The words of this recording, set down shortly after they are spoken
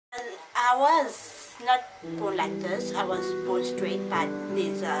I was not born like this. I was born straight, but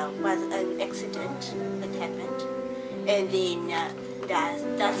there was an accident that happened, and then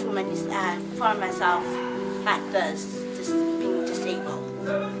that's when I found myself like this, just being disabled.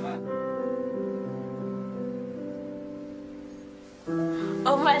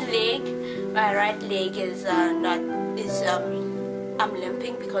 On my leg, my right leg is I'm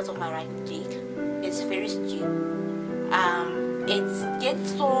limping because of my right leg. It's very stiff. It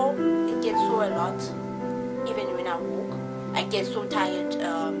gets sore a lot. Even when I walk, I get so tired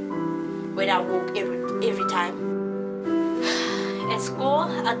when I walk every time. At school,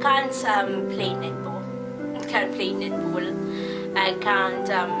 I can't play netball. I can't play netball. I can't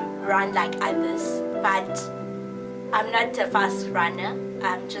run like others. But I'm not a fast runner.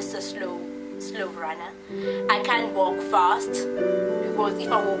 I'm just a slow runner. I can't walk fast because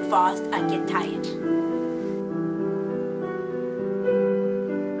if I walk fast, I get tired.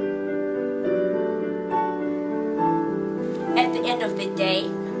 At the end of the day,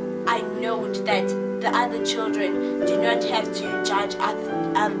 I know that the other children do not have to judge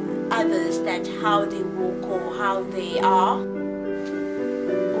others that how they walk or how they are.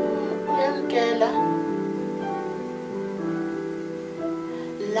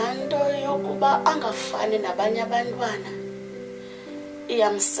 Lando yokuba angafani nabanye abantwana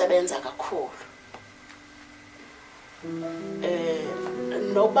iyamsebenza kakhulu.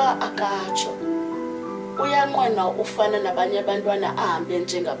 Noba akatsho uyanqwana ufana nabanye abantwana ahambe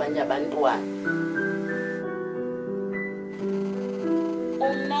njengabanye abantwana.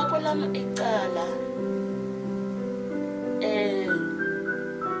 Umna kwelam icala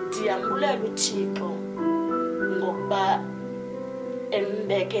ndiyambulela uThixo ngokuba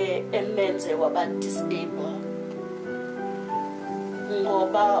embeke emenze waba disabled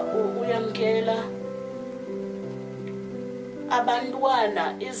ngoba uyamkela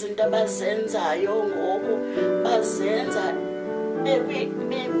abantwana izinto abazenzayo ngoku bazenza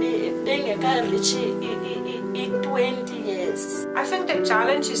bengekarichi i-20 years. I think the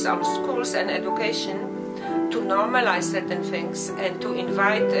challenge is on schools and education to normalize certain things and to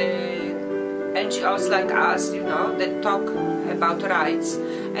invite NGOs like us, you know, that talk about rights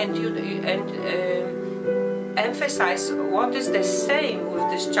and emphasize what is the same with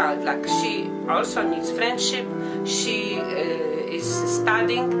this child. Like, she also needs friendship, she is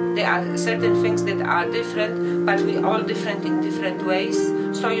studying, there are certain things that are different, but we all different in different ways.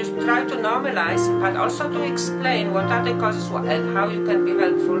 So you try to normalize, but also to explain what are the causes and how you can be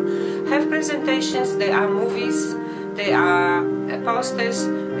helpful. Have presentations, there are movies, there are posters,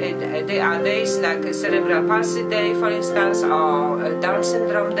 there are days like a Cerebral Palsy Day, for instance, or a Down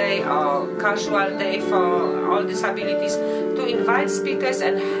Syndrome Day, or Casual Day for all disabilities, to invite speakers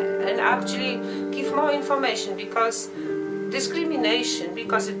and actually give more information, because discrimination,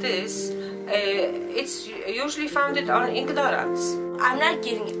 because it is, it's usually founded on ignorance. I'm not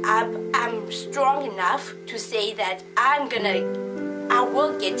giving up. I'm strong enough to say that I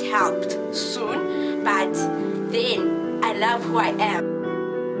will get helped soon, but then I love who I am.